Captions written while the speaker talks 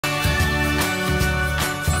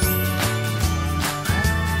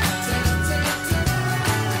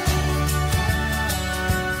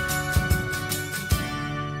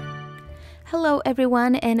Hello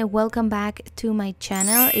everyone and welcome back to my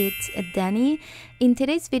channel. It's Dani. In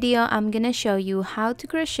today's video, I'm gonna show you how to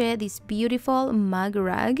crochet this beautiful mug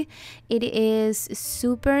rug. It is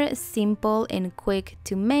super simple and quick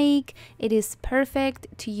to make. It is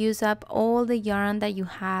perfect to use up all the yarn that you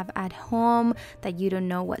have at home that you don't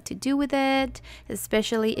know what to do with it,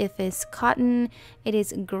 especially if it's cotton. It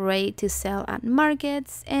is great to sell at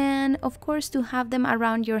markets and of course to have them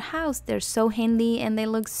around your house. They're so handy and they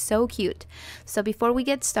look so cute. So before we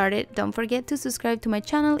get started, don't forget to subscribe to my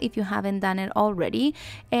channel if you haven't done it already.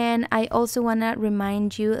 And I also want to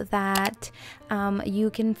remind you that you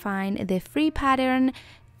can find the free pattern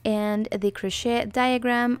and the crochet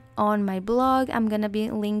diagram on my blog. I'm gonna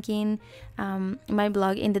be linking my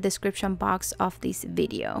blog in the description box of this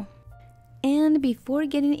video. And before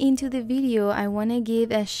getting into the video, I want to give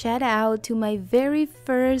a shout out to my very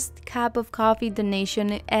first cup of coffee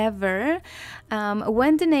donation ever.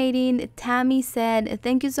 When donating, Tammy said,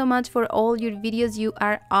 "Thank you so much for all your videos. You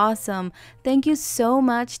are awesome." Thank you so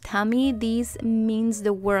much, Tammy. This means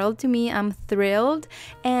the world to me. I'm thrilled.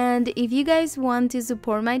 And if you guys want to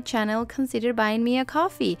support my channel, consider buying me a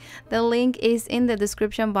coffee. The link is in the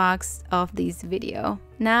description box of this video.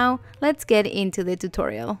 Now, let's get into the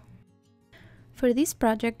tutorial. For this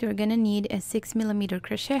project, you're gonna need a 6mm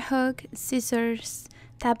crochet hook, scissors,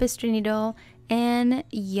 tapestry needle, and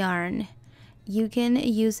yarn. You can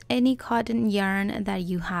use any cotton yarn that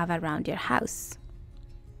you have around your house.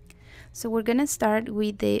 So we're gonna start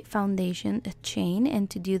with the foundation chain, and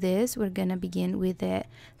to do this, we're gonna begin with a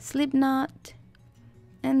slip knot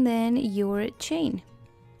and then your chain.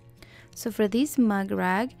 So for this mug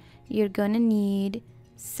rag, you're gonna need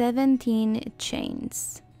 17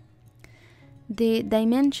 chains. The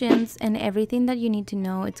dimensions and everything that you need to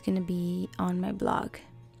know, it's going to be on my blog.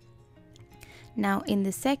 Now in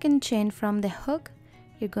the second chain from the hook,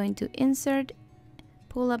 you're going to insert,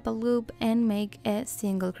 pull up a loop and make a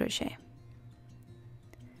single crochet.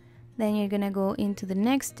 Then you're going to go into the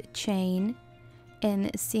next chain and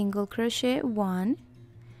single crochet one,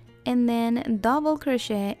 and then double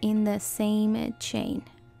crochet in the same chain.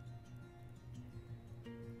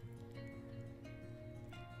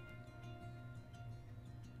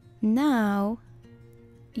 Now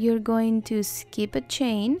you're going to skip a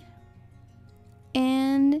chain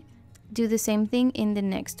and do the same thing in the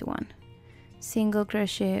next one. Single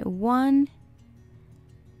crochet one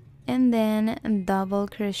and then double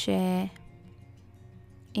crochet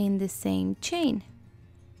in the same chain.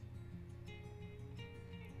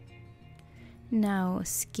 Now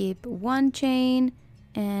skip one chain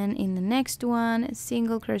and in the next one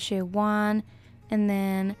single crochet one and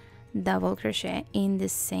then double crochet in the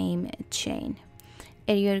same chain.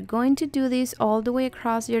 And you're going to do this all the way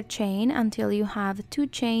across your chain until you have 2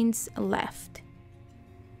 chains left.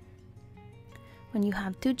 When you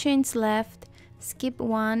have 2 chains left, skip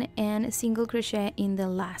one and single crochet in the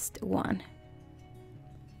last one.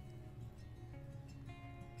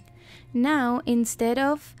 Now instead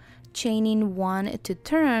of chaining one to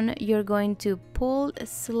turn, you're going to pull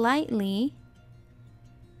slightly,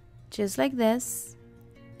 just like this,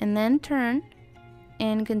 and then turn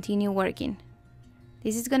and continue working.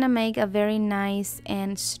 This is gonna make a very nice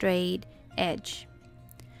and straight edge.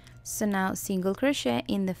 So now single crochet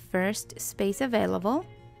in the first space available,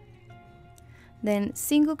 then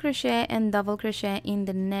single crochet and double crochet in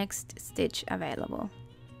the next stitch available.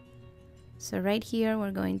 So right here we're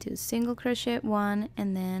going to single crochet one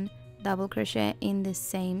and then double crochet in the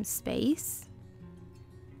same space.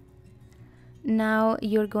 Now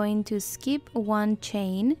you're going to skip one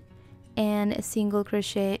chain and single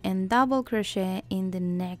crochet and double crochet in the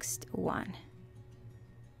next one.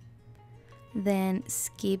 Then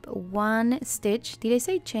skip one stitch. Did I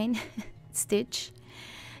say chain? Stitch.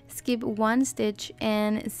 Skip one stitch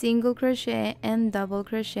and single crochet and double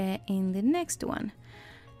crochet in the next one.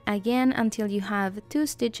 Again until you have 2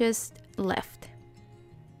 stitches left.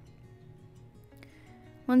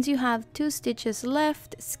 Once you have 2 stitches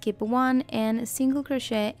left, skip one and single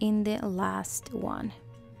crochet in the last one.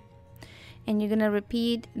 And you're gonna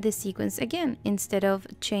repeat the sequence again. Instead of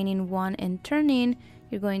chaining one and turning,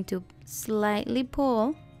 you're going to slightly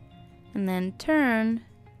pull and then turn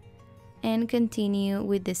and continue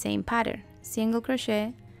with the same pattern. Single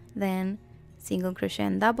crochet, then single crochet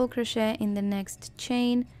and double crochet in the next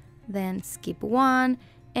chain, then skip one,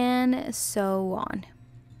 and so on.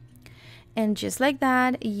 And just like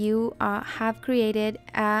that, you have created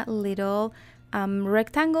a little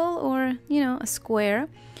rectangle, or a square.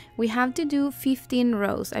 We have to do 15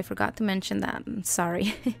 rows. I forgot to mention that. I'm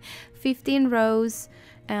sorry. 15 rows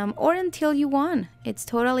or until you want. It's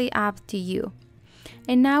totally up to you.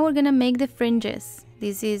 And now we're gonna make the fringes.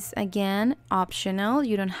 This is again optional,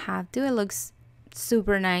 you don't have to. It looks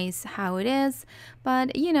super nice how it is,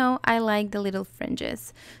 but you know, I like the little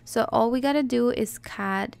fringes. So all we gotta do is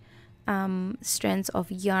cut strands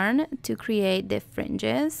of yarn to create the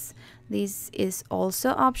fringes. This is also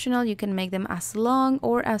optional, you can make them as long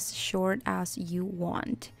or as short as you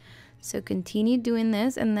want. So continue doing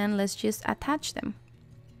this, and then let's just attach them.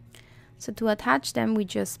 So to attach them, we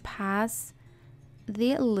just pass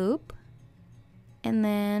the loop, and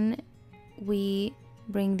then we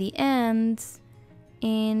bring the ends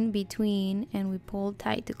in between and we pull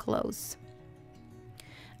tight to close.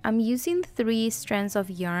 I'm using 3 strands of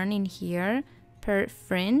yarn in here per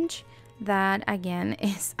fringe. That again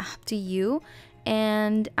is up to you,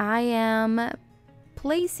 and I am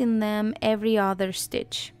placing them every other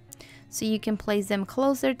stitch. So you can place them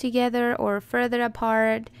closer together or further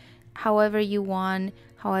apart, however you want,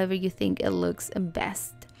 however you think it looks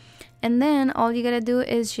best. And then all you gotta do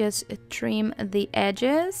is just trim the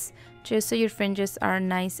edges, just so your fringes are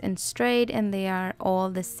nice and straight and they are all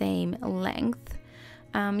the same length.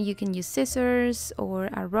 You can use scissors or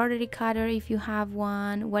a rotary cutter if you have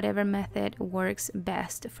one, whatever method works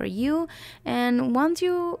best for you. And once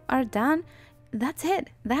you are done, that's it.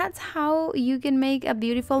 That's how you can make a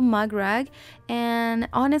beautiful mug rug. And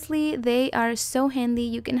honestly, they are so handy.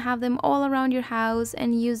 You can have them all around your house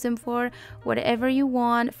and use them for whatever you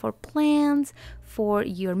want, for plants, for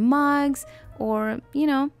your mugs, or you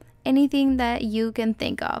know, anything that you can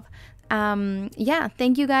think of. Yeah,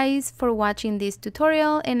 thank you guys for watching this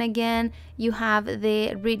tutorial. And again, you have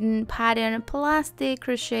the written pattern plastic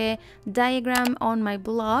crochet diagram on my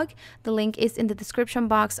blog. The link is in the description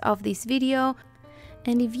box of this video.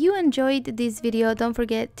 And if you enjoyed this video, don't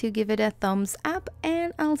forget to give it a thumbs up,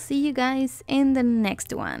 and I'll see you guys in the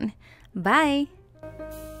next one. Bye!